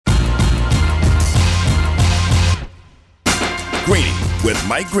Greeny with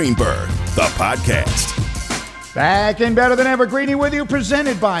Mike Greenberg, the podcast. Back and better than ever, Greeny with you,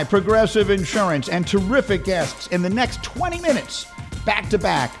 presented by Progressive Insurance, and terrific guests in the next 20 minutes,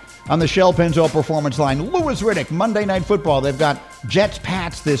 back-to-back on the Shell Pennzoil Performance Line. Louis Riddick, Monday Night Football. They've got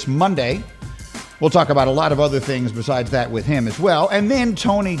Jets-Pats this Monday. We'll talk about a lot of other things besides that with him as well. And then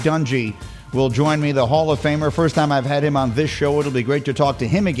Tony Dungy will join me, the Hall of Famer. First time I've had him on this show. It'll be great to talk to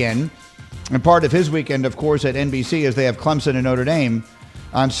him again. And part of his weekend, of course, at NBC is they have Clemson and Notre Dame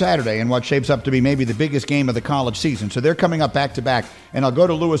on Saturday in what shapes up to be maybe the biggest game of the college season. So they're coming up back-to-back, and I'll go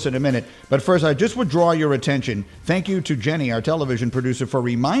to Louis in a minute. But first, I just would draw your attention. Thank you to Jenny, our television producer, for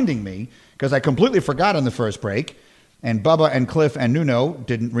reminding me, because I completely forgot on the first break, and Bubba and Cliff and Nuno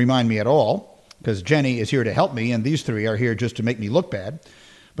didn't remind me at all, because Jenny is here to help me, and these three are here just to make me look bad.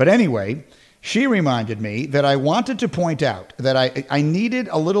 But anyway, she reminded me that I wanted to point out that I needed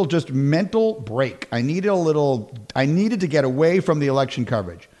a little just mental break. I needed to get away from the election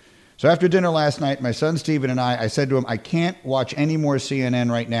coverage. So after dinner last night, my son Steven and I said to him, I can't watch any more CNN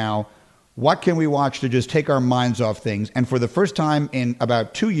right now. What can we watch to just take our minds off things? And for the first time in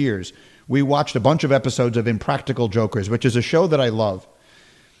about 2 years, we watched a bunch of episodes of Impractical Jokers, which is a show that I love.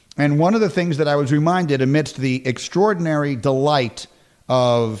 And one of the things that I was reminded amidst the extraordinary delight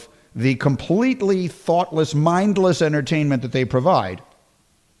of the completely thoughtless, mindless entertainment that they provide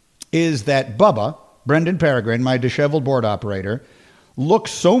is that Bubba, Brendan Peregrine, my disheveled board operator,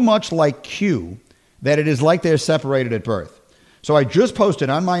 looks so much like Q that it is like they're separated at birth. So I just posted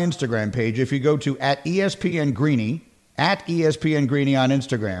on my Instagram page, if you go to @ESPN Greeny, @ESPN Greeny on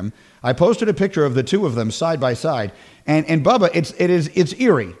Instagram, I posted a picture of the two of them side by side. And Bubba, it's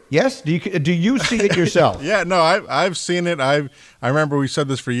eerie. Yes? Do you see it yourself? Yeah, no, I've seen it. I remember we said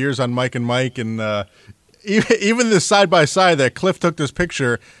this for years on Mike and Mike, and even this side by side that Cliff took this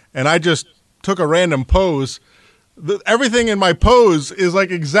picture, and I just took a random pose. Everything in my pose is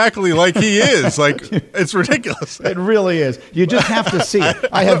like exactly like he is. Like, it's ridiculous. It really is. You just have to see it.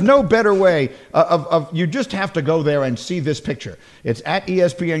 I have no better way of you just have to go there and see this picture. It's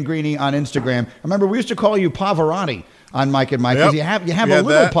 @ESPN Greeny on Instagram. Remember, we used to call you Pavarotti on Mike and Mike, because Yep. you have a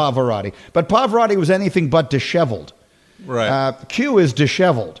little that. Pavarotti. But Pavarotti was anything but disheveled. Right. Q is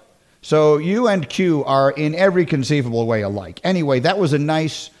disheveled. So you and Q are in every conceivable way alike. Anyway, that was a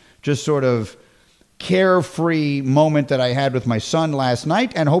nice, just sort of carefree moment that I had with my son last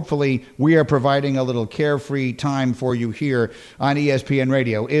night, and hopefully we are providing a little carefree time for you here on ESPN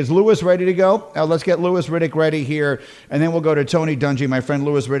Radio. Is Louis ready to go? Let's get Louis Riddick ready here, and then we'll go to Tony Dungy. My friend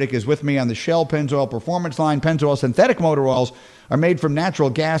Louis Riddick is with me on the Shell Pennzoil Performance Line. Pennzoil synthetic motor oils are made from natural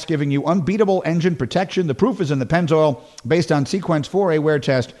gas, giving you unbeatable engine protection. The proof is in the Pennzoil, based on Sequence 4A wear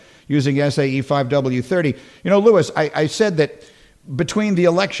test using SAE 5W30. You know, Louis, I said that between the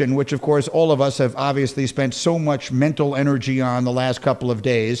election, which of course all of us have obviously spent so much mental energy on the last couple of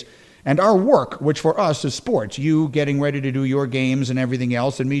days, and our work, which for us is sports, you getting ready to do your games and everything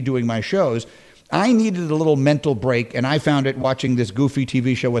else, and me doing my shows, I needed a little mental break, and I found it watching this goofy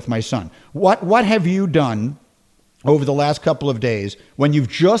TV show with my son. What have you done over the last couple of days when you've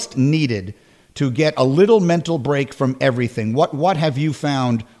just needed to get a little mental break from everything? What have you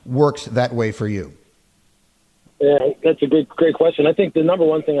found works that way for you? Yeah, that's a great question. I think the number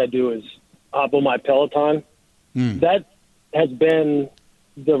one thing I do is hop on my Peloton. That has been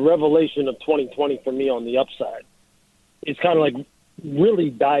the revelation of 2020 for me on the upside. It's kind of like really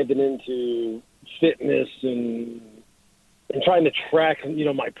diving into fitness and trying to track,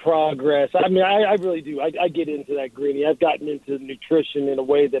 my progress. I mean, I really do. I get into that, Greeny. I've gotten into nutrition in a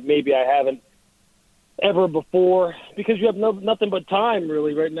way that maybe I haven't ever before, because you have nothing but time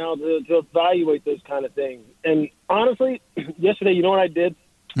really right now to evaluate those kind of things. And honestly, yesterday, you know what I did?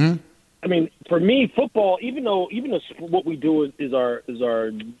 I mean, for me, football, even though what we do is our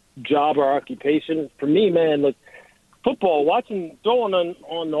job, our occupation, for me, man, look, football, throwing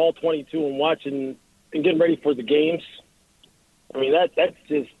on all 22 and watching and getting ready for the games. I mean,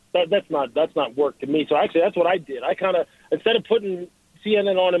 that's not work to me. So actually, that's what I did. I kind of, instead of putting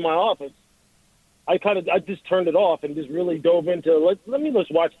CNN on in my office, I just turned it off and just really dove into let me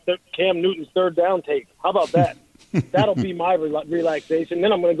just watch Cam Newton's third down tape. How about that? That'll be my relaxation.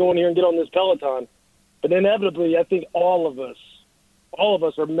 Then I'm going to go in here and get on this Peloton. But inevitably, I think all of us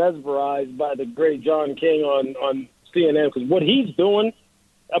are mesmerized by the great John King on CNN, because what he's doing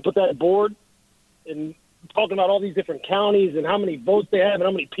up at that board and talking about all these different counties and how many votes they have and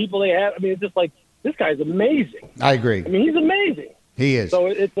how many people they have. I mean, it's just like, this guy's amazing. I agree. I mean, he's amazing. He is. So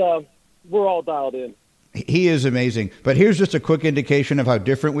it's we're all dialed in. He is amazing. But here's just a quick indication of how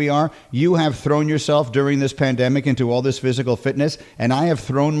different we are. You have thrown yourself during this pandemic into all this physical fitness, and I have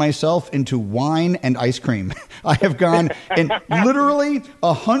thrown myself into wine and ice cream. I have gone in literally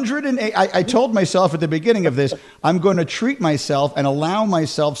 108. I told myself at the beginning of this, I'm going to treat myself and allow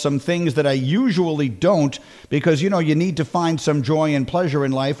myself some things that I usually don't, because, you need to find some joy and pleasure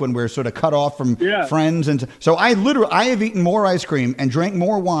in life when we're sort of cut off from friends. And so I have eaten more ice cream and drank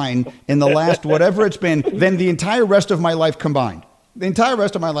more wine in the last whatever it's been than the entire rest of my life combined. The entire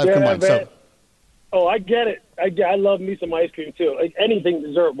rest of my life combined. Man. So, I get it. I love me some ice cream too. Like anything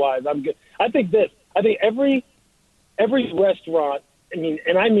dessert wise, I'm good. I think every restaurant. I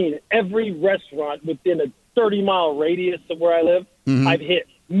mean every restaurant within a 30-mile radius of where I live, I've hit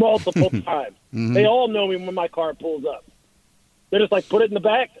multiple times. They all know me when my car pulls up. They're just like, put it in the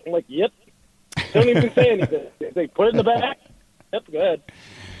back. I'm like, yep. Don't even say anything. They put it in the back. Yep, go ahead.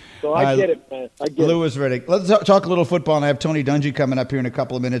 So I get it, man. I get Louis Riddick. Let's talk a little football, and I have Tony Dungy coming up here in a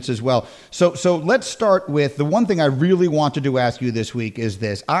couple of minutes as well. So let's start with the one thing I really wanted to ask you this week is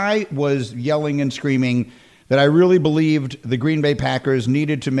this. I was yelling and screaming that I really believed the Green Bay Packers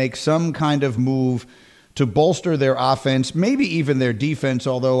needed to make some kind of move to bolster their offense, maybe even their defense,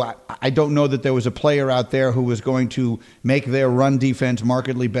 although I don't know that there was a player out there who was going to make their run defense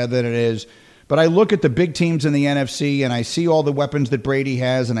markedly better than it is. But I look at the big teams in the NFC, and I see all the weapons that Brady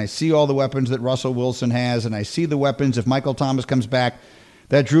has, and I see all the weapons that Russell Wilson has, and I see the weapons, if Michael Thomas comes back,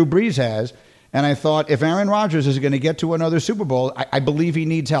 that Drew Brees has. And I thought, if Aaron Rodgers is going to get to another Super Bowl, I believe he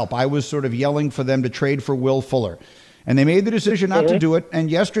needs help. I was sort of yelling for them to trade for Will Fuller. And they made the decision not to do it. And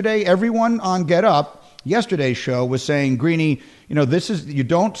yesterday, everyone on Get Up, yesterday's show, was saying, Greeny, you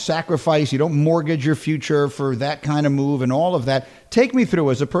don't sacrifice, you don't mortgage your future for that kind of move and all of that. Take me through,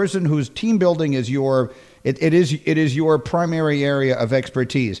 as a person whose team building is it is your primary area of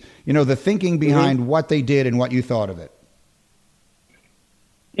expertise, the thinking behind what they did and what you thought of it.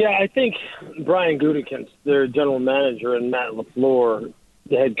 Yeah, I think Brian Gutekunst, their general manager, and Matt LaFleur,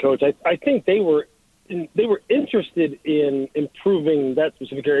 the head coach, I think they were interested in improving that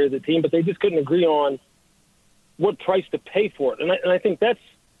specific area of the team, but they just couldn't agree on what price to pay for it. And I think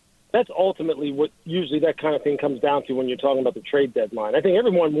that's ultimately what usually that kind of thing comes down to when you're talking about the trade deadline. I think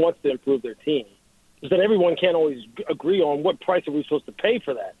everyone wants to improve their team, but then everyone can't always agree on what price are we supposed to pay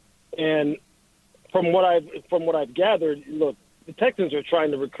for that. And from what I've gathered, look, the Texans are trying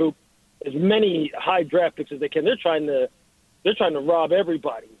to recoup as many high draft picks as they can. They're trying to rob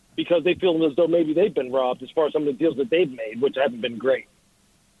everybody because they feel as though maybe they've been robbed as far as some of the deals that they've made, which haven't been great.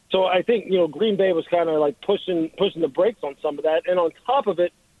 So I think, Green Bay was kind of like pushing the brakes on some of that. And on top of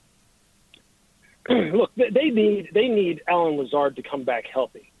it, look, they need Allen Lazard to come back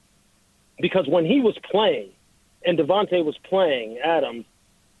healthy, because when he was playing and Devontae was playing Adams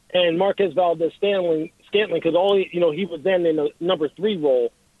and Marquez Valdes-Scantling, because he was then in a number 3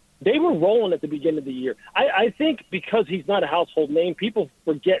 role, they were rolling at the beginning of the year. I think because he's not a household name, people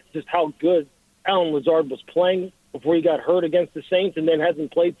forget just how good Allen Lazard was playing before he got hurt against the Saints, and then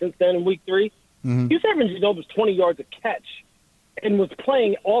hasn't played since then in Week 3. He was averaging almost 20 yards a catch and was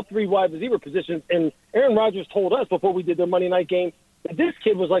playing all 3 wide receiver positions. And Aaron Rodgers told us before we did their Monday night game that this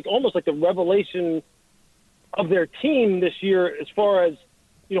kid was almost like the revelation of their team this year, as far as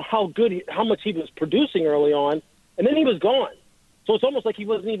how much he was producing early on, and then he was gone. So it's almost like he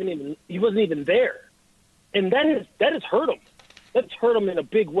wasn't even there, and that has hurt him. That's hurt him in a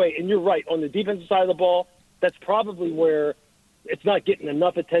big way. And you're right, on the defensive side of the ball, that's probably where it's not getting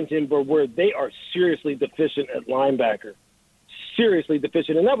enough attention, but where they are seriously deficient at linebacker. Seriously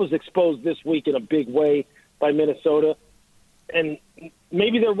deficient. And that was exposed this week in a big way by Minnesota. And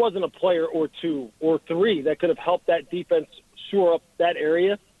maybe there wasn't a player or 2 or 3 that could have helped that defense shore up that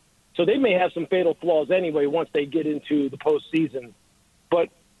area. So they may have some fatal flaws anyway once they get into the postseason. But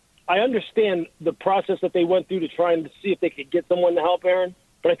I understand the process that they went through to try and see if they could get someone to help Aaron.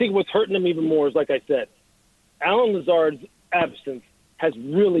 But I think what's hurting them even more is, like I said, Allen Lazard's absence has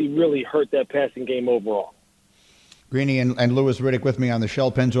really, really hurt that passing game overall. Greeny and Louis Riddick with me on the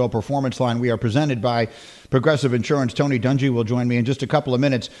Shell Pennzoil Performance Line. We are presented by Progressive Insurance. Tony Dungy will join me in just a couple of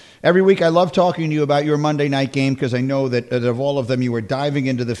minutes. Every week I love talking to you about your Monday night game, because I know that of all of them you were diving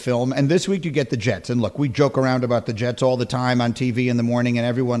into the film. And this week you get the Jets. And look, we joke around about the Jets all the time on TV in the morning, and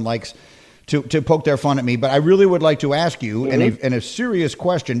everyone likes to poke their fun at me. But I really would like to ask you, and a serious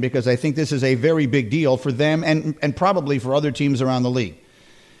question, because I think this is a very big deal for them and probably for other teams around the league.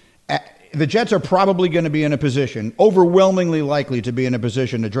 The Jets are probably going to be in a position, overwhelmingly likely to be in a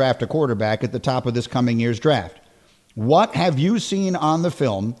position, to draft a quarterback at the top of this coming year's draft. What have you seen on the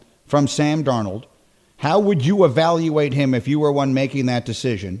film from Sam Darnold? How would you evaluate him if you were one making that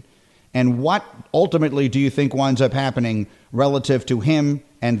decision? And what ultimately do you think winds up happening relative to him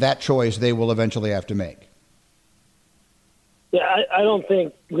and that choice they will eventually have to make? Yeah, I don't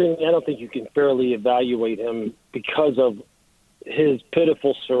think you can fairly evaluate him because of his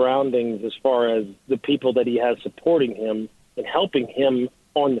pitiful surroundings as far as the people that he has supporting him and helping him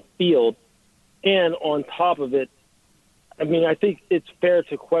on the field. And on top of it, I mean, I think it's fair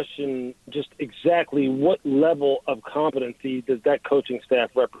to question just exactly what level of competency does that coaching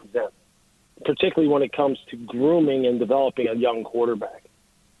staff represent, particularly when it comes to grooming and developing a young quarterback.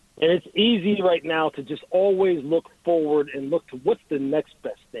 And it's easy right now to just always look forward and look to what's the next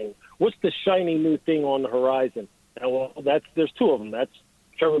best thing. What's the shiny new thing on the horizon? And well, there's two of them. That's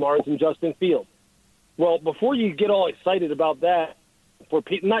Trevor Lawrence and Justin Fields. Well, before you get all excited about that, for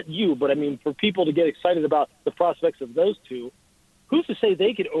not you, but I mean for people to get excited about the prospects of those two, who's to say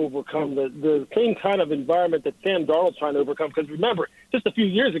they could overcome the same kind of environment that Sam Darnold's trying to overcome? Because remember, just a few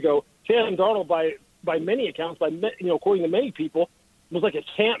years ago, Sam Darnold, by many accounts, according to many people, was like a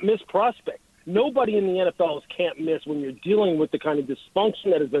can't-miss prospect. Nobody in the NFL is can't-miss when you're dealing with the kind of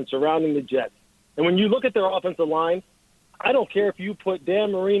dysfunction that has been surrounding the Jets. And when you look at their offensive line, I don't care if you put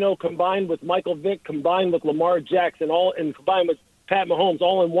Dan Marino combined with Michael Vick, combined with Lamar Jackson, and combined with Pat Mahomes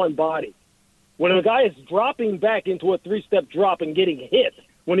all in one body. When a guy is dropping back into a three-step drop and getting hit,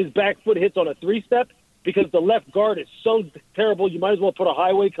 when his back foot hits on a three-step, because the left guard is so terrible, you might as well put a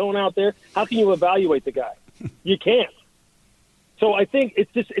highway cone out there. How can you evaluate the guy? You can't. So I think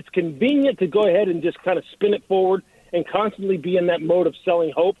it's convenient to go ahead and just kind of spin it forward and constantly be in that mode of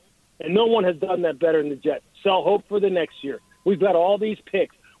selling hope. And no one has done that better than the Jets. Sell hope for the next year. We've got all these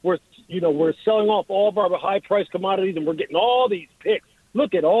picks. We're selling off all of our high-priced commodities, and we're getting all these picks.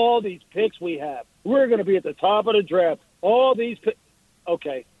 Look at all these picks we have. We're going to be at the top of the draft. All these picks.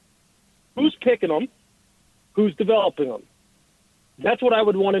 Okay. Who's picking them? Who's developing them? That's what I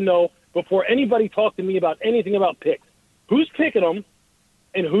would want to know before anybody talked to me about anything about picks. Who's picking them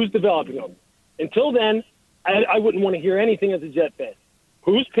and who's developing them? Until then, I wouldn't want to hear anything as a Jet fan.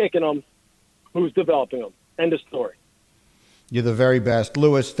 Who's picking them? Who's developing them? End of story. You're the very best.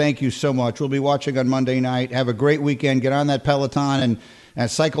 Louis, thank you so much. We'll be watching on Monday night. Have a great weekend. Get on that Peloton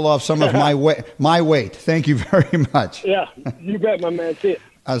and cycle off some of my weight. Thank you very much. Yeah, you bet, my man. See you.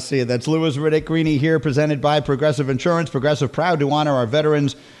 I'll see you. That's Louis Riddick Greeny here, presented by Progressive Insurance. Progressive, proud to honor our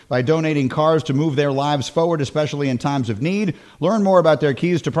veterans by donating cars to move their lives forward, especially in times of need. Learn more about their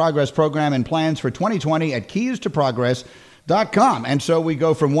Keys to Progress program and plans for 2020 at keystoprogress.com. And so we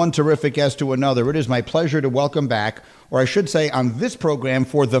go from one terrific guest to another. It is my pleasure to welcome back, or I should say on this program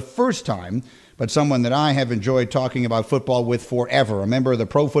for the first time, but someone that I have enjoyed talking about football with forever, a member of the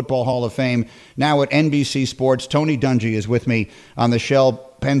Pro Football Hall of Fame, now at NBC Sports. Tony Dungy is with me on the Shell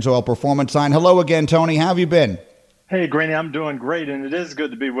Pennzoil Performance Line. Hello again, Tony. How have you been? Hey, Greeny, I'm doing great, and it is good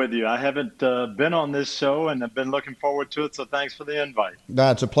to be with you. I haven't been on this show, and I've been looking forward to it, so thanks for the invite.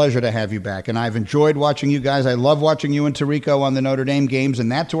 It's a pleasure to have you back, and I've enjoyed watching you guys. I love watching you and Tirico on the Notre Dame games, and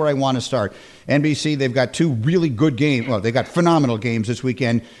that's where I want to start. NBC, they've got two really good games. Well, they've got phenomenal games this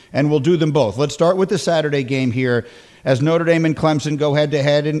weekend, and we'll do them both. Let's start with the Saturday game here as Notre Dame and Clemson go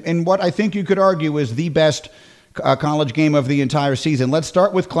head-to-head in what I think you could argue is the best college game of the entire season. Let's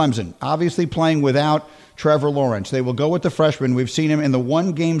start with Clemson, obviously playing without Trevor Lawrence. They will go with the freshman. We've seen him in the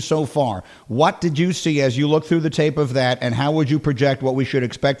one game so far. What did you see as you look through the tape of that, and how would you project what we should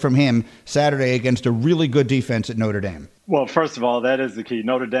expect from him Saturday against a really good defense at Notre Dame? Well, first of all, that is the key.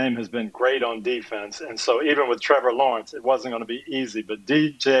 Notre Dame has been great on defense, and so even with Trevor Lawrence, it wasn't going to be easy. But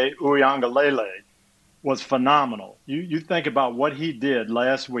DJ Uiagalelei was phenomenal. You think about what he did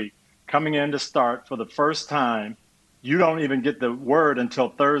last week, coming in to start for the first time. You don't even get the word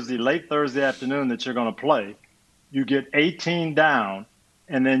until late Thursday afternoon that you're going to play. You get 18 down,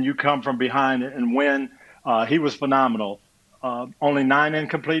 and then you come from behind and win. He was phenomenal. Only 9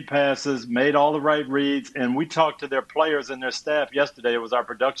 incomplete passes, made all the right reads, and we talked to their players and their staff yesterday. It was our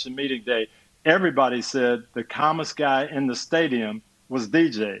production meeting day. Everybody said the calmest guy in the stadium was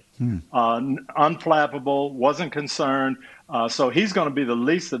DJ. Unflappable, wasn't concerned. So he's going to be the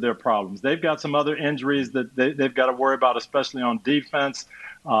least of their problems. They've got some other injuries that they've got to worry about, especially on defense.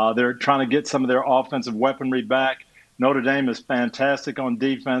 They're trying to get some of their offensive weaponry back. Notre Dame is fantastic on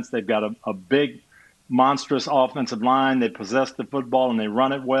defense. They've got a big, monstrous offensive line. They possess the football and they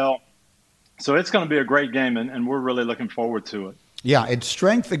run it well. So it's going to be a great game, and we're really looking forward to it. Yeah, it's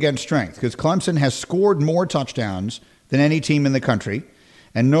strength against strength because Clemson has scored more touchdowns than any team in the country,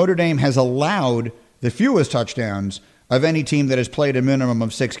 and Notre Dame has allowed the fewest touchdowns of any team that has played a minimum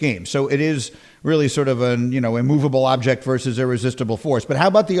of 6 games. So it is really sort of an immovable object versus irresistible force. But how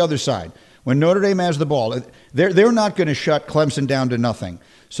about the other side? when Notre Dame has the ball, they're not going to shut Clemson down to nothing.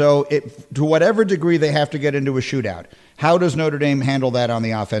 So to whatever degree they have to get into a shootout, how does Notre Dame handle that on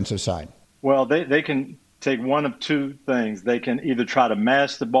the offensive side? Well, they can take one of two things. They can either try to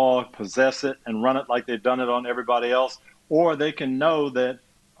mash the ball, possess it, and run it like they've done it on everybody else, or they can know that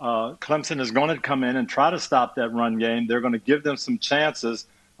Clemson is going to come in and try to stop that run game. They're going to give them some chances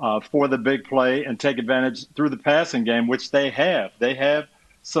for the big play and take advantage through the passing game, which they have. They have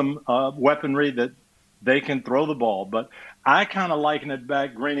some weaponry that they can throw the ball. But I kind of liken it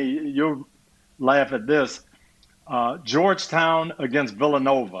back, Greeny, you'll laugh at this, Georgetown against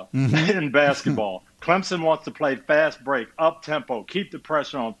Villanova in basketball. Clemson wants to play fast break, up-tempo, keep the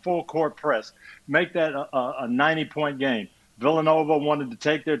pressure on, full-court press, make that a 90-point game. Villanova wanted to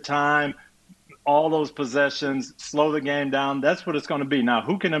take their time, all those possessions, slow the game down. That's what it's going to be. Now,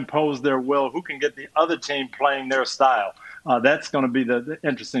 who can impose their will? Who can get the other team playing their style? That's going to be the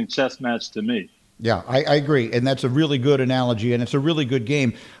interesting chess match to me. Yeah, I agree. And that's a really good analogy, and it's a really good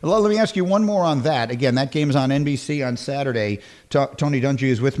game. Let me ask you one more on that. Again, that game's on NBC on Saturday. Tony Dungy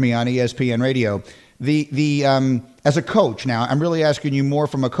is with me on ESPN Radio. As a coach now, I'm really asking you more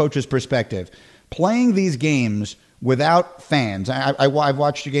from a coach's perspective. Playing these games without fans. I've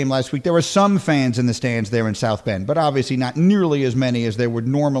watched a game last week. There were some fans in the stands there in South Bend, but obviously not nearly as many as there would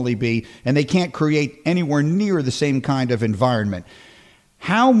normally be, and they can't create anywhere near the same kind of environment.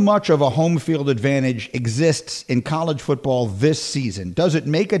 How much of a home field advantage exists in college football this season? Does it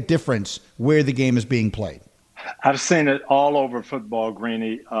make a difference where the game is being played? I've seen it all over football,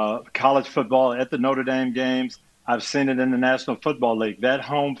 Greeny. College football at the Notre Dame games. I've seen it in the National Football League. That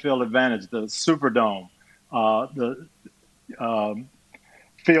home field advantage, the Superdome, the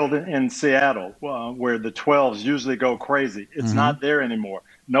field in Seattle, where the 12s usually go crazy. It's not there anymore.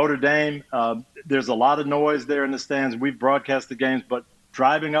 Notre Dame, there's a lot of noise there in the stands. We've broadcast the games, but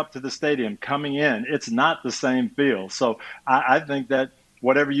driving up to the stadium, coming in, it's not the same feel. So I think that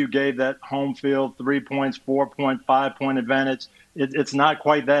whatever you gave that home field, 3 points, 4-point, 5-point advantage, it's not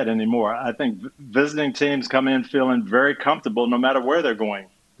quite that anymore. I think visiting teams come in feeling very comfortable no matter where they're going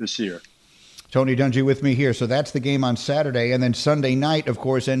this year. Tony Dungy with me here. So that's the game on Saturday. And then Sunday night, of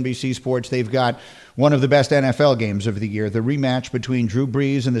course, NBC Sports, they've got one of the best NFL games of the year, the rematch between Drew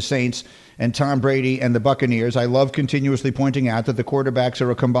Brees and the Saints and Tom Brady and the Buccaneers. I love continuously pointing out that the quarterbacks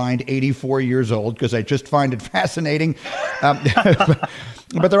are a combined 84 years old because I just find it fascinating.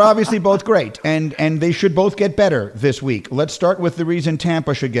 But they're obviously both great, and they should both get better this week. Let's start with the reason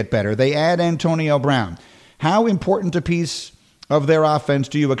Tampa should get better. They add Antonio Brown. How important a piece of their offense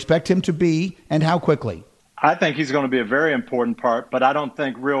do you expect him to be, and how quickly? I think he's going to be a very important part, but I don't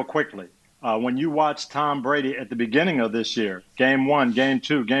think real quickly. When you watch Tom Brady at the beginning of this year, game 1, game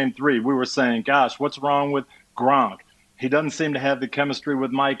 2, game 3, we were saying, gosh, what's wrong with Gronk? He doesn't seem to have the chemistry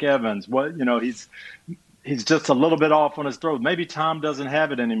with Mike Evans. He's just a little bit off on his throw. Maybe Tom doesn't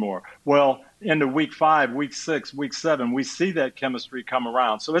have it anymore. Well, into week 5, week 6, week 7, we see that chemistry come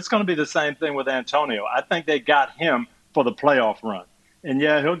around. So it's going to be the same thing with Antonio. I think they got him for the playoff run. And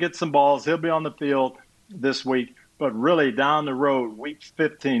yeah, he'll get some balls. He'll be on the field this week. But really down the road, week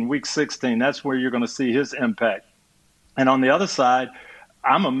 15, week 16, that's where you're going to see his impact. And on the other side,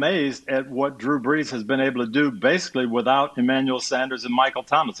 I'm amazed at what Drew Brees has been able to do basically without Emmanuel Sanders and Michael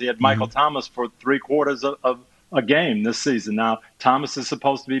Thomas. He had Michael Thomas for 3/4 of a game this season. Now, Thomas is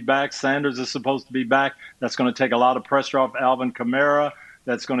supposed to be back. Sanders is supposed to be back. That's going to take a lot of pressure off Alvin Kamara.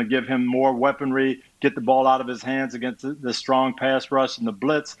 That's going to give him more weaponry, get the ball out of his hands against the strong pass rush and the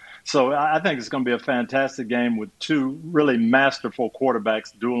blitz. So I think it's going to be a fantastic game with two really masterful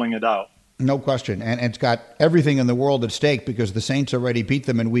quarterbacks dueling it out. No question. And it's got everything in the world at stake because the Saints already beat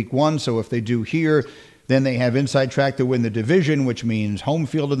them in week 1. So if they do here, then they have inside track to win the division, which means home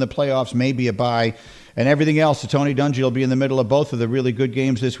field in the playoffs, maybe a bye, and everything else. So Tony Dungy will be in the middle of both of the really good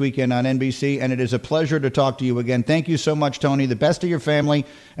games this weekend on NBC. And it is a pleasure to talk to you again. Thank you so much, Tony. The best of your family.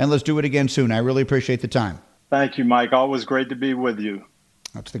 And let's do it again soon. I really appreciate the time. Thank you, Mike. Always great to be with you.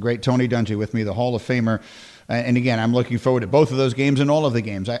 That's the great Tony Dungy with me, the Hall of Famer. And again, I'm looking forward to both of those games and all of the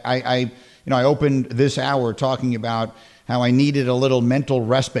games. I opened this hour talking about how I needed a little mental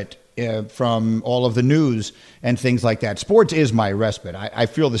respite from all of the news and things like that. Sports is my respite. I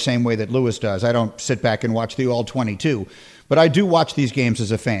feel the same way that Lewis does. I don't sit back and watch the All-22, but I do watch these games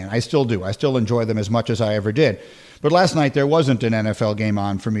as a fan. I still do. I still enjoy them as much as I ever did. But last night there wasn't an NFL game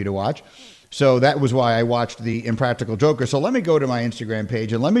on for me to watch. So that was why I watched the Impractical Joker. So let me go to my Instagram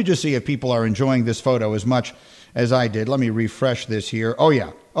page and let me just see if people are enjoying this photo as much as I did. Let me refresh this here. Oh,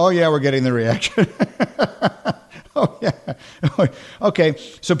 yeah, we're getting the reaction. Oh, yeah. Okay,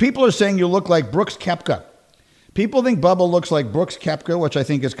 so people are saying you look like Brooks Koepka. People think Bubba looks like Brooks Koepka, which I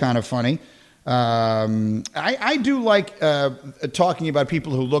think is kind of funny. I do like talking about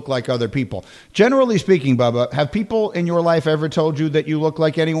people who look like other people. Generally speaking, Bubba, have people in your life ever told you that you look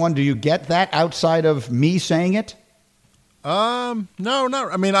like anyone? Do you get that outside of me saying it? No,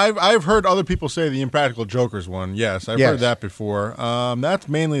 not. I mean, I've heard other people say the Impractical Jokers one. Yes, I've heard that before. That's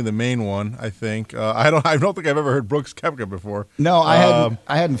mainly the main one, I think. I don't think I've ever heard Brooks Koepka before. No, I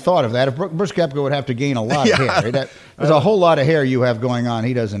hadn't thought of that. If Brooks Koepka would have to gain a lot of hair. There's a whole lot of hair you have going on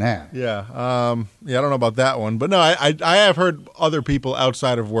he doesn't have. Yeah. I don't know about that one, but no, I have heard other people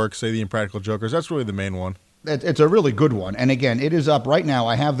outside of work say the Impractical Jokers. That's really the main one. It's a really good one, and again, it is up right now.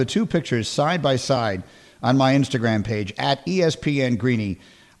 I have the two pictures side by side on my Instagram page at ESPN Greeny.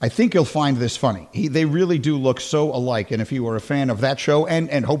 I think you'll find this funny. They really do look so alike. And if you were a fan of that show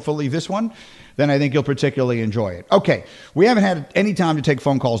and hopefully this one, then I think you'll particularly enjoy it. Okay, we haven't had any time to take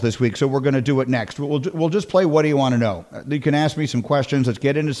phone calls this week, so we're going to do it next. We'll just play What Do You Want to Know? You can ask me some questions. Let's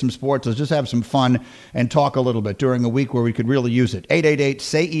get into some sports. Let's just have some fun and talk a little bit during a week where we could really use it.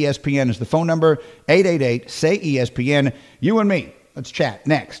 888-SAY-ESPN is the phone number. 888-SAY-ESPN. You and me. Let's chat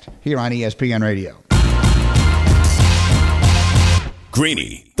next here on ESPN Radio.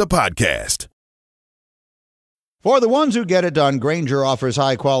 Greeny, the podcast. For the ones who get it done, Grainger offers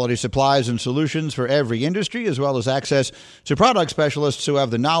high-quality supplies and solutions for every industry, as well as access to product specialists who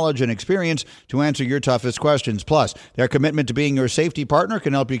have the knowledge and experience to answer your toughest questions. Plus, their commitment to being your safety partner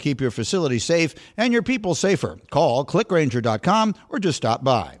can help you keep your facility safe and your people safer. Call clickgrainger.com or just stop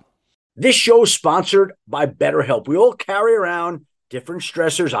by. This show is sponsored by BetterHelp. We all carry around different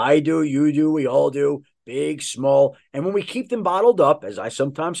stressors. I do, you do, we all do. Big, small, and when we keep them bottled up, as I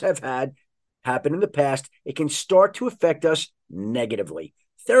sometimes have had happen in the past, it can start to affect us negatively.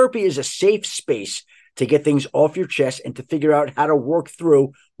 Therapy is a safe space to get things off your chest and to figure out how to work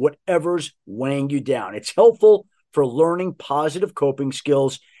through whatever's weighing you down. It's helpful for learning positive coping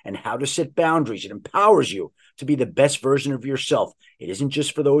skills and how to set boundaries. It empowers you to be the best version of yourself. It isn't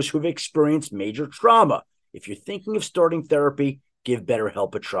just for those who have experienced major trauma. If you're thinking of starting therapy, give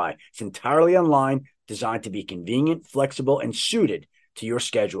BetterHelp a try. It's entirely online, designed to be convenient, flexible, and suited to your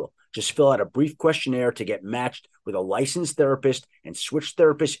schedule. Just fill out a brief questionnaire to get matched with a licensed therapist and switch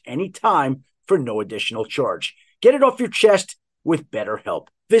therapists anytime for no additional charge. Get it off your chest with BetterHelp.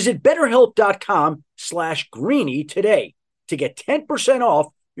 Visit BetterHelp.com/Greeny today to get 10% off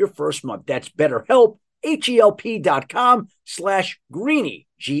your first month. That's BetterHelp, HELP.com/Greeny,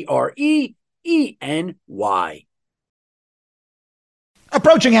 GREENY.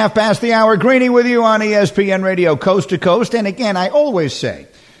 Approaching half past the hour, Greeny with you on ESPN Radio, coast to coast. And again, I always say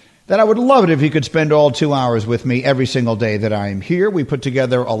that I would love it if you could spend all 2 hours with me every single day that I am here. We put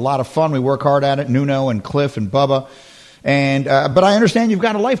together a lot of fun. We work hard at it, Nuno and Cliff and Bubba. But I understand you've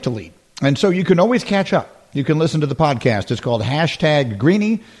got a life to lead. And so you can always catch up. You can listen to the podcast. It's called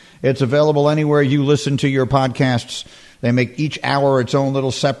 #Greeny. It's available anywhere you listen to your podcasts. They make each hour its own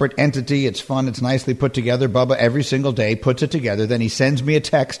little separate entity. It's fun. It's nicely put together. Bubba every single day puts it together. Then he sends me a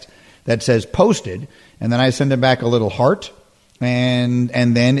text that says posted, and then I send him back a little heart, and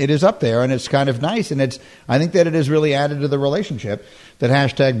then it is up there, and it's kind of nice. And I think that it has really added to the relationship that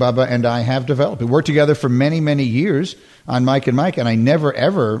 #Bubba and I have developed. We worked together for many, many years on Mike and Mike, and I never,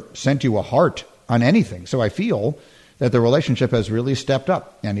 ever sent you a heart on anything. So I feel that the relationship has really stepped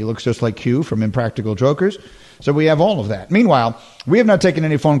up. And he looks just like Q from Impractical Jokers. So we have all of that. Meanwhile, we have not taken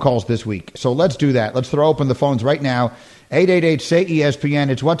any phone calls this week. So let's do that. Let's throw open the phones right now. 888-SAY-ESPN.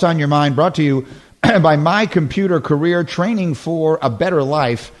 It's What's on Your Mind, brought to you by My Computer Career, training for a better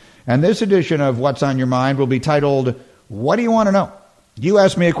life. And this edition of What's on Your Mind will be titled, What Do You Want to Know? You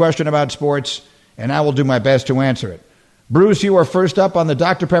ask me a question about sports, and I will do my best to answer it. Bruce, you are first up on the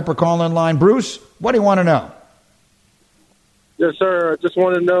Dr. Pepper call-in line. Bruce, what do you want to know? Yes, sir. I just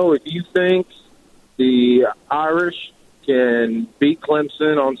want to know if you think the Irish can beat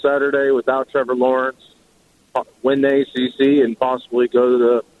Clemson on Saturday without Trevor Lawrence, win the ACC, and possibly go to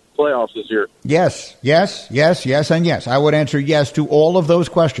the playoffs this year. Yes, and yes. I would answer yes to all of those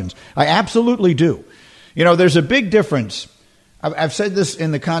questions. I absolutely do. You know, there's a big difference. I've said this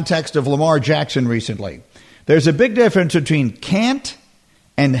in the context of Lamar Jackson recently. There's a big difference between can't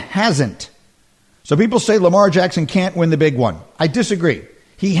and hasn't. So people say Lamar Jackson can't win the big one. I disagree.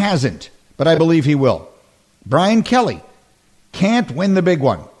 He hasn't, but I believe he will. Brian Kelly can't win the big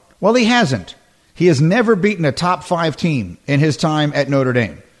one. Well, he hasn't. He has never beaten a top 5 team in his time at Notre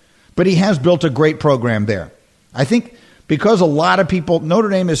Dame, but he has built a great program there. I think because a lot of people, Notre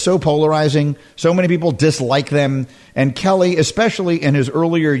Dame is so polarizing, so many people dislike them, and Kelly, especially in his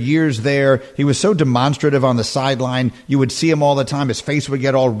earlier years there, he was so demonstrative on the sideline. You would see him all the time. His face would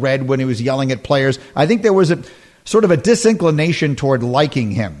get all red when he was yelling at players. I think there was sort of a disinclination toward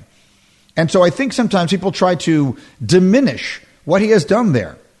liking him. And so I think sometimes people try to diminish what he has done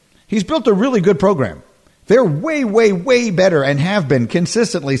there. He's built a really good program. They're way, way, way better and have been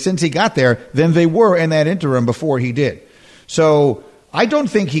consistently since he got there than they were in that interim before he did. So I don't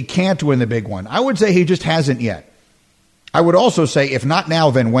think he can't win the big one. I would say he just hasn't yet. I would also say if not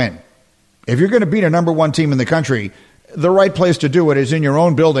now, then when? If you're going to beat a number one team in the country, the right place to do it is in your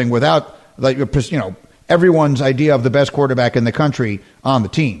own building without everyone's idea of the best quarterback in the country on the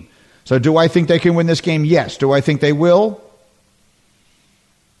team. So do I think they can win this game? Yes. Do I think they will?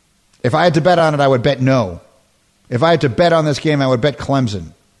 If I had to bet on it, I would bet no. If I had to bet on this game, I would bet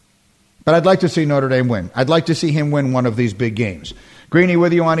Clemson. But I'd like to see Notre Dame win. I'd like to see him win one of these big games. Greeny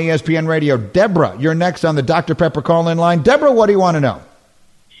with you on ESPN Radio. Deborah, you're next on the Dr. Pepper call-in line. Deborah, what do you want to know?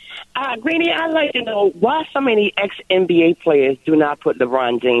 Greeny, I'd like to know why so many ex-NBA players do not put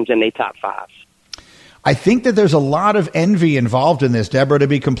LeBron James in their top five. I think that there's a lot of envy involved in this, Deborah, to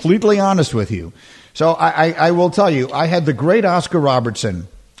be completely honest with you. So I will tell you, I had the great Oscar Robertson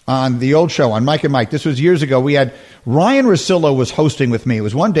on the old show on Mike and Mike. This was years ago. We had Ryan Russillo was hosting with me. It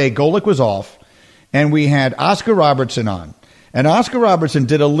was one day, Golick was off, and we had Oscar Robertson on. And Oscar Robertson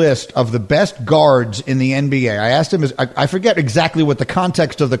did a list of the best guards in the NBA. I asked him, I forget exactly what the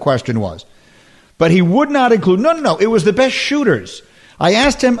context of the question was, but he would not include, no, it was the best shooters. I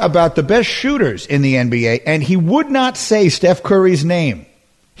asked him about the best shooters in the NBA, and he would not say Steph Curry's name.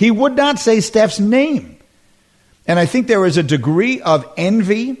 He would not say Steph's name. And I think there is a degree of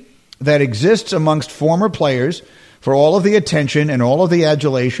envy that exists amongst former players for all of the attention and all of the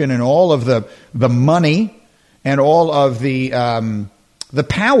adulation and all of the money and all of the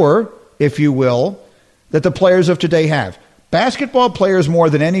power, if you will, that the players of today have. Basketball players, more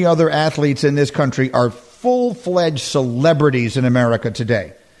than any other athletes in this country, are full-fledged celebrities in America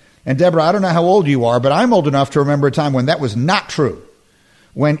today. And Deborah, I don't know how old you are, but I'm old enough to remember a time when that was not true.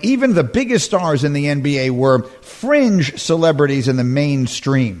 When even the biggest stars in the NBA were fringe celebrities in the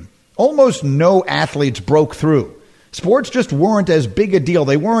mainstream. Almost no athletes broke through. Sports just weren't as big a deal.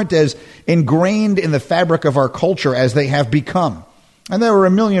 They weren't as ingrained in the fabric of our culture as they have become. And there are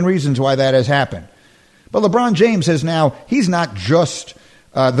a million reasons why that has happened. But LeBron James has now, he's not just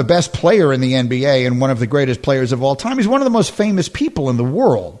the best player in the NBA and one of the greatest players of all time. He's one of the most famous people in the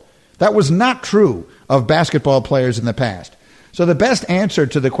world. That was not true of basketball players in the past. So the best answer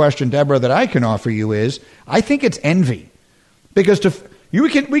to the question, Deborah, that I can offer you is, I think it's envy. Because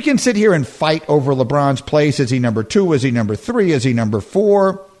we can sit here and fight over LeBron's place. Is he number 2? Is he number 3? Is he number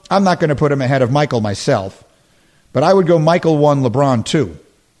 4? I'm not going to put him ahead of Michael myself. But I would go Michael 1, LeBron 2.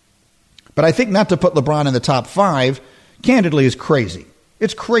 But I think not to put LeBron in the top 5, candidly, is crazy.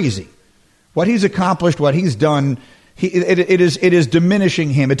 It's crazy. What he's accomplished, what he's done, it is diminishing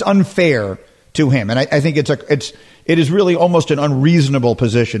him. It's unfair to him. And I think it is really almost an unreasonable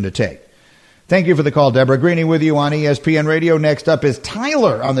position to take. Thank you for the call, Deborah. Greeny with you on ESPN Radio. Next up is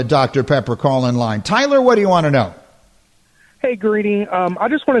Tyler on the Dr. Pepper call-in line. Tyler, what do you want to know? Hey, Greeny. I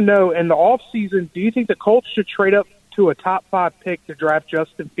just want to know, in the offseason, do you think the Colts should trade up to a top 5 pick to draft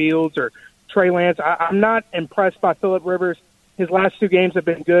Justin Fields or Trey Lance? I'm not impressed by Phillip Rivers. His last 2 games have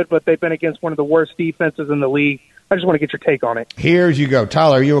been good, but they've been against one of the worst defenses in the league. I just want to get your take on it. Here you go.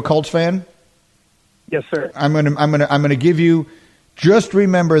 Tyler, are you a Colts fan? Yes, sir. I'm gonna give you, just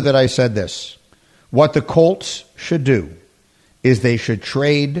remember that I said this. What the Colts should do is they should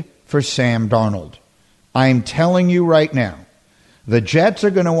trade for Sam Darnold. I'm telling you right now, the Jets are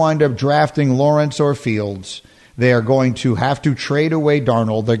going to wind up drafting Lawrence or Fields. They are going to have to trade away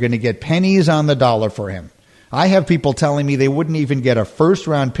Darnold. They're going to get pennies on the dollar for him. I have people telling me they wouldn't even get a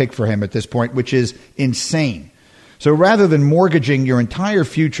first-round pick for him at this point, which is insane. So rather than mortgaging your entire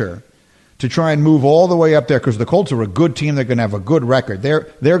future to try and move all the way up there, because the Colts are a good team, they're going to have a good record. They're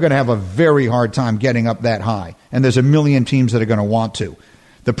going to have a very hard time getting up that high, and there's a million teams that are going to want to.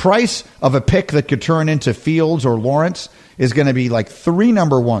 The price of a pick that could turn into Fields or Lawrence is going to be like 3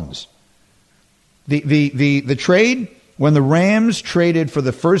 number ones. The trade, when the Rams traded for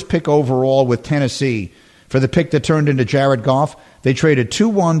the first pick overall with Tennessee for the pick that turned into Jared Goff, they traded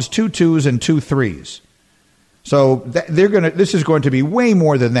 2 1s, 2 2s, and 2 3s. So this is going to be way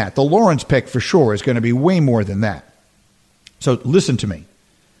more than that. The Lawrence pick for sure is going to be way more than that. So listen to me.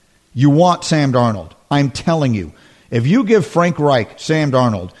 You want Sam Darnold. I'm telling you. If you give Frank Reich Sam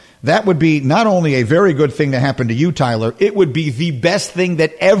Darnold, that would be not only a very good thing to happen to you, Tyler, it would be the best thing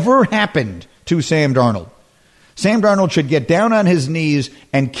that ever happened to Sam Darnold. Sam Darnold should get down on his knees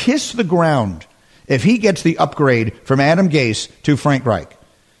and kiss the ground if he gets the upgrade from Adam Gase to Frank Reich.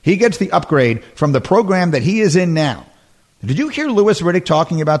 He gets the upgrade from the program that he is in now, Did you hear Louis Riddick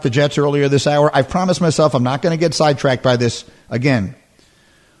talking about the Jets earlier this hour? I've promised myself I'm not going to get sidetracked by this again.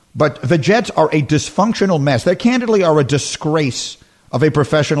 But the Jets are a dysfunctional mess. They candidly are a disgrace of a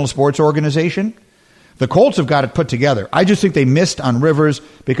professional sports organization. The Colts have got it put together. I just think they missed on Rivers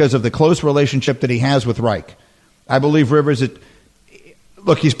because of the close relationship that he has with Reich. I believe Rivers,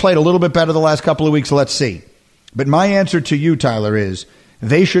 look, he's played a little bit better the last couple of weeks. Let's see. But my answer to you, Tyler, is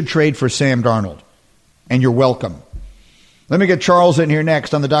they should trade for Sam Darnold. And you're welcome. Let me get Charles in here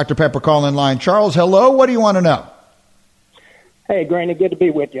next on the Dr. Pepper call-in line. Charles, hello. What do you want to know? Hey, Granny, good to be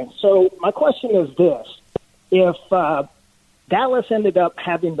with you. So my question is this. If Dallas ended up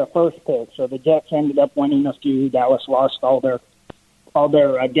having the first pick, so the Jets ended up winning a few, Dallas lost all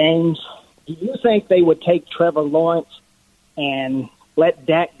their games, do you think they would take Trevor Lawrence and let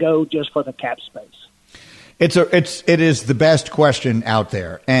Dak go just for the cap space? It is the best question out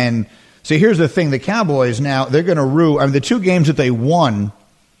there. And see, here's the thing. The Cowboys now, they're going to rue. I mean, the two games that they won,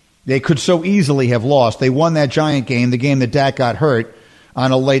 they could so easily have lost. They won that Giant game, the game that Dak got hurt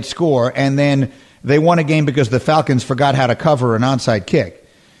on a late score, and then they won a game because the Falcons forgot how to cover an onside kick.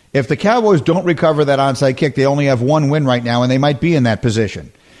 If the Cowboys don't recover that onside kick, they only have one win right now, and they might be in that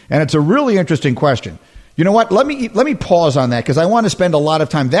position. And it's a really interesting question. You know what? Let me pause on that because I want to spend a lot of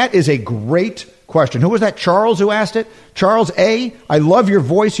time. That is a great question. Who was that? Charles who asked it? Charles A., I love your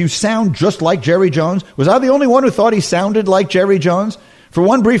voice. You sound just like Jerry Jones. Was I the only one who thought he sounded like Jerry Jones? For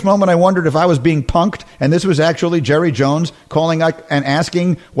one brief moment, I wondered if I was being punked, and this was actually Jerry Jones calling and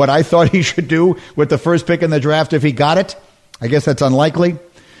asking what I thought he should do with the first pick in the draft if he got it. I guess that's unlikely.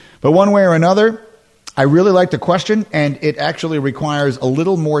 But one way or another, I really like the question, and it actually requires a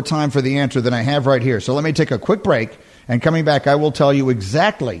little more time for the answer than I have right here. So let me take a quick break, and coming back, I will tell you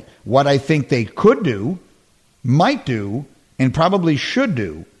exactly what I think they could do, might do, and probably should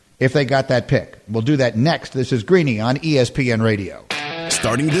do if they got that pick. We'll do that next. This is Greeny on ESPN Radio.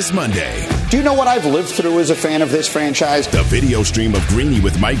 Starting this Monday. Do you know what I've lived through as a fan of this franchise? The video stream of Greeny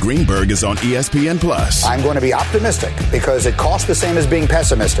with Mike Greenberg is on ESPN+. I'm going to be optimistic because it costs the same as being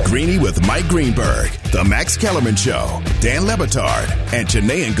pessimistic. Greeny with Mike Greenberg, The Max Kellerman Show, Dan Le Batard, and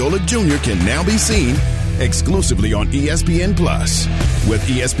Janae Angola Jr. can now be seen exclusively on ESPN+. With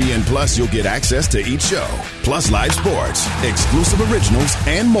ESPN+, you'll get access to each show, plus live sports, exclusive originals,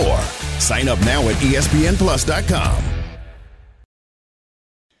 and more. Sign up now at ESPNplus.com.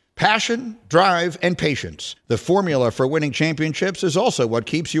 Passion, drive, and patience. The formula for winning championships is also what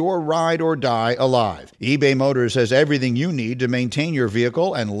keeps your ride or die alive. eBay Motors has everything you need to maintain your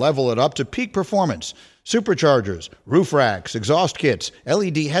vehicle and level it up to peak performance. Superchargers, roof racks, exhaust kits,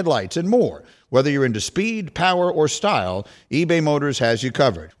 LED headlights, and more. Whether you're into speed, power, or style, eBay Motors has you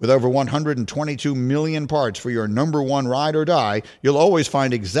covered. With over 122 million parts for your number one ride or die, you'll always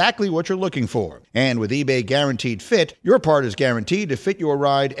find exactly what you're looking for. And with eBay Guaranteed Fit, your part is guaranteed to fit your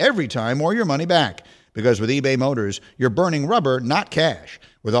ride every time or your money back. Because with eBay Motors, you're burning rubber, not cash.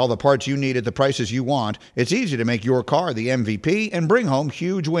 With all the parts you need at the prices you want, it's easy to make your car the MVP and bring home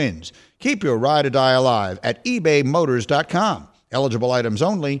huge wins. Keep your ride or die alive at ebaymotors.com. Eligible items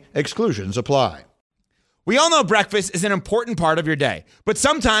only. Exclusions apply. We all know breakfast is an important part of your day, but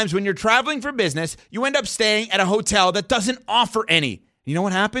sometimes when you're traveling for business, you end up staying at a hotel that doesn't offer any. You know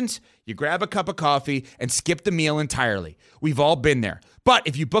what happens? You grab a cup of coffee and skip the meal entirely. We've all been there. But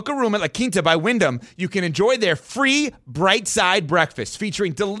if you book a room at La Quinta by Wyndham, you can enjoy their free Bright Side breakfast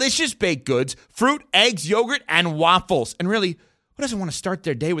featuring delicious baked goods, fruit, eggs, yogurt, and waffles. And really, who doesn't want to start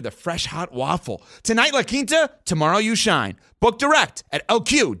their day with a fresh, hot waffle? Tonight, La Quinta, tomorrow you shine. Book direct at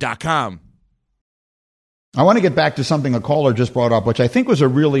LQ.com. I want to get back to something a caller just brought up, which I think was a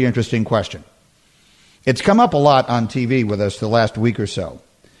really interesting question. It's come up a lot on TV with us the last week or so.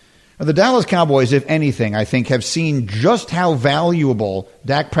 The Dallas Cowboys, if anything, I think have seen just how valuable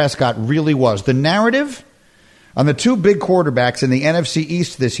Dak Prescott really was. The narrative on the two big quarterbacks in the NFC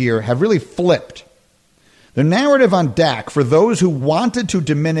East this year have really flipped. The narrative on Dak, for those who wanted to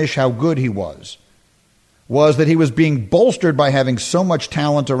diminish how good he was that he was being bolstered by having so much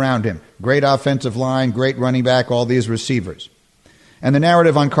talent around him. Great offensive line, great running back, all these receivers. And the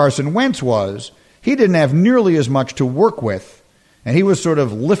narrative on Carson Wentz was he didn't have nearly as much to work with, and he was sort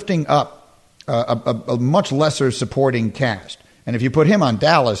of lifting up a much lesser supporting cast. And if you put him on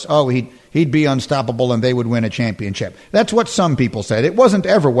Dallas, he'd be unstoppable and they would win a championship. That's what some people said. It wasn't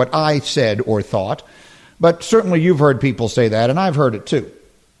ever what I said or thought, but certainly you've heard people say that, and I've heard it too.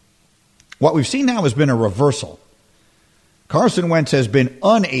 What we've seen now has been a reversal. Carson Wentz has been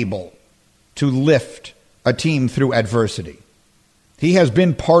unable to lift a team through adversity. He has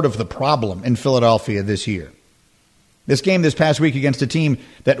been part of the problem in Philadelphia this year. This game this past week against a team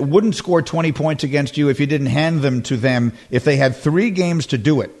that wouldn't score 20 points against you if you didn't hand them to them if they had 3 games to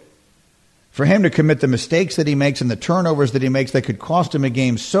do it. For him to commit the mistakes that he makes and the turnovers that he makes that could cost him a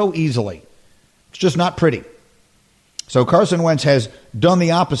game so easily, it's just not pretty. So Carson Wentz has done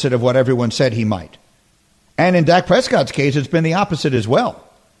the opposite of what everyone said he might. And in Dak Prescott's case, it's been the opposite as well.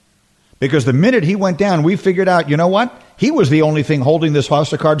 Because the minute he went down, we figured out, you know what? He was the only thing holding this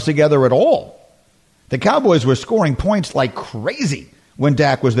house of cards together at all. The Cowboys were scoring points like crazy when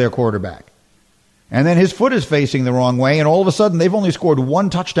Dak was their quarterback. And then his foot is facing the wrong way, and all of a sudden they've only scored 1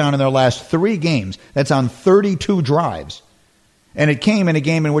 touchdown in their last 3 games. That's on 32 drives. And it came in a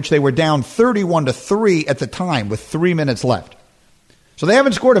game in which they were down 31-3 at the time with 3 minutes left. So they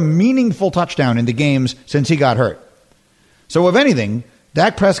haven't scored a meaningful touchdown in the games since he got hurt. So if anything,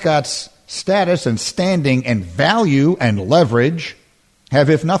 Dak Prescott's status and standing and value and leverage have,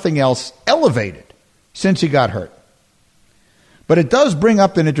 if nothing else, elevated since he got hurt. But it does bring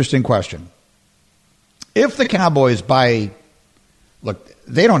up an interesting question. If the Cowboys look,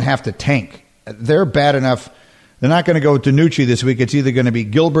 they don't have to tank. They're bad enough. They're not going to go with DiNucci this week. It's either going to be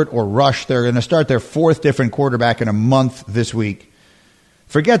Gilbert or Rush. They're going to start their 4th different quarterback in a month this week.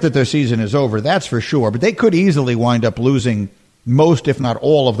 Forget that their season is over, that's for sure. But they could easily wind up losing most, if not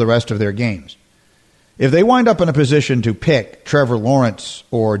all, of the rest of their games. If they wind up in a position to pick Trevor Lawrence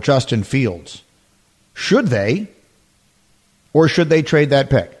or Justin Fields, should they, or should they trade that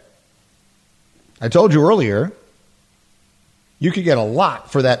pick? I told you earlier, you could get a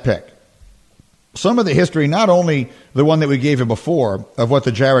lot for that pick. Some of the history, not only the one that we gave you before of what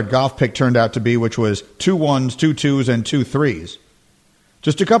the Jared Goff pick turned out to be, which was 2 1s, 2 2s, and 2 3s.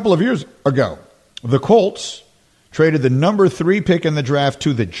 Just a couple of years ago, the Colts traded the number 3 pick in the draft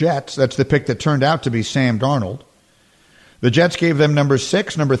to the Jets. That's the pick that turned out to be Sam Darnold. The Jets gave them number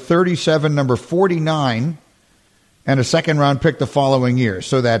 6, number 37, number 49, and a second-round pick the following year.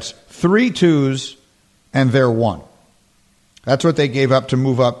 So that's 3 2s and their 1. That's what they gave up to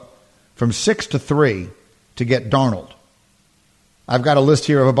move up from 6 to 3 to get Darnold. I've got a list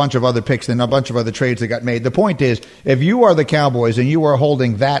here of a bunch of other picks and a bunch of other trades that got made. The point is, if you are the Cowboys and you are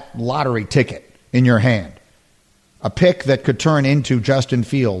holding that lottery ticket in your hand, a pick that could turn into Justin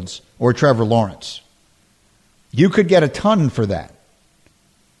Fields or Trevor Lawrence, you could get a ton for that.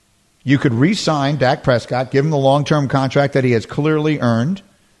 You could re-sign Dak Prescott, give him the long-term contract that he has clearly earned,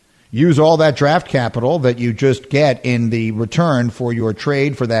 use all that draft capital that you just get in the return for your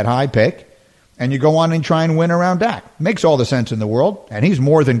trade for that high pick, and you go on and try and win around Dak. Makes all the sense in the world, and he's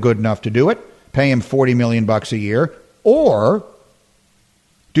more than good enough to do it. Pay him $40 million a year. Or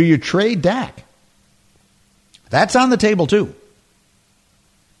do you trade Dak? That's on the table too.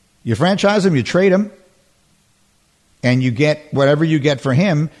 You franchise him, you trade him, and you get whatever you get for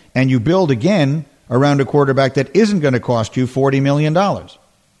him, and you build again around a quarterback that isn't going to cost you $40 million.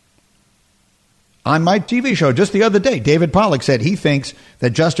 On my TV show just the other day, David Pollack said he thinks that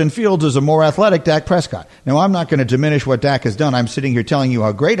Justin Fields is a more athletic Dak Prescott. Now, I'm not going to diminish what Dak has done. I'm sitting here telling you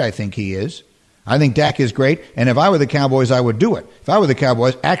how great I think he is. I think Dak is great, and if I were the Cowboys, I would do it. If I were the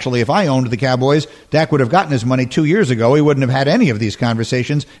Cowboys, actually, if I owned the Cowboys, Dak would have gotten his money 2 years ago. He wouldn't have had any of these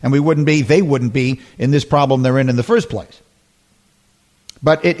conversations, and they wouldn't be in this problem they're in the first place.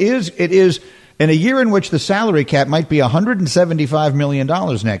 But it is in a year in which the salary cap might be $175 million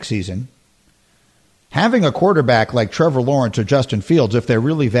next season. Having a quarterback like Trevor Lawrence or Justin Fields, if they're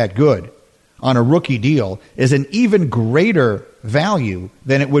really that good, on a rookie deal is an even greater value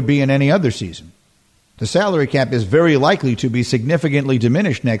than it would be in any other season. The salary cap is very likely to be significantly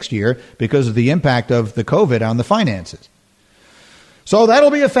diminished next year because of the impact of the COVID on the finances. So that'll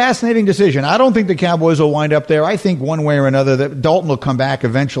be a fascinating decision. I don't think the Cowboys will wind up there. I think one way or another that Dalton will come back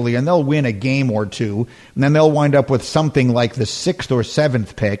eventually and they'll win a game or two. And then they'll wind up with something like the 6th or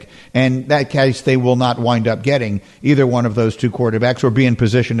 7th pick. And in that case, they will not wind up getting either one of those two quarterbacks or be in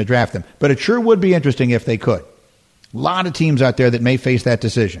position to draft them. But it sure would be interesting if they could. A lot of teams out there that may face that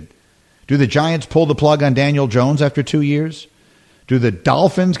decision. Do the Giants pull the plug on Daniel Jones after 2 years? Do the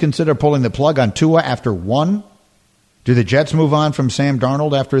Dolphins consider pulling the plug on Tua after 1? Do the Jets move on from Sam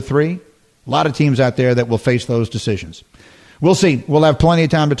Darnold after 3? A lot of teams out there that will face those decisions. We'll see. We'll have plenty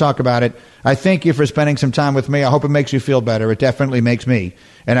of time to talk about it. I thank you for spending some time with me. I hope it makes you feel better. It definitely makes me.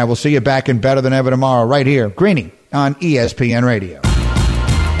 And I will see you back in Better Than Ever tomorrow right here, Greeny, on ESPN Radio.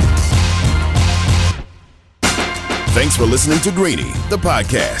 Thanks for listening to Greeny, the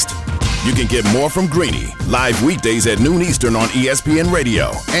podcast. You can get more from Greeny live weekdays at noon Eastern on ESPN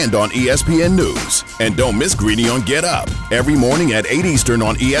Radio and on ESPN News. And don't miss Greeny on Get Up every morning at 8 Eastern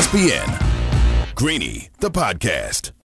on ESPN. Greeny, the podcast.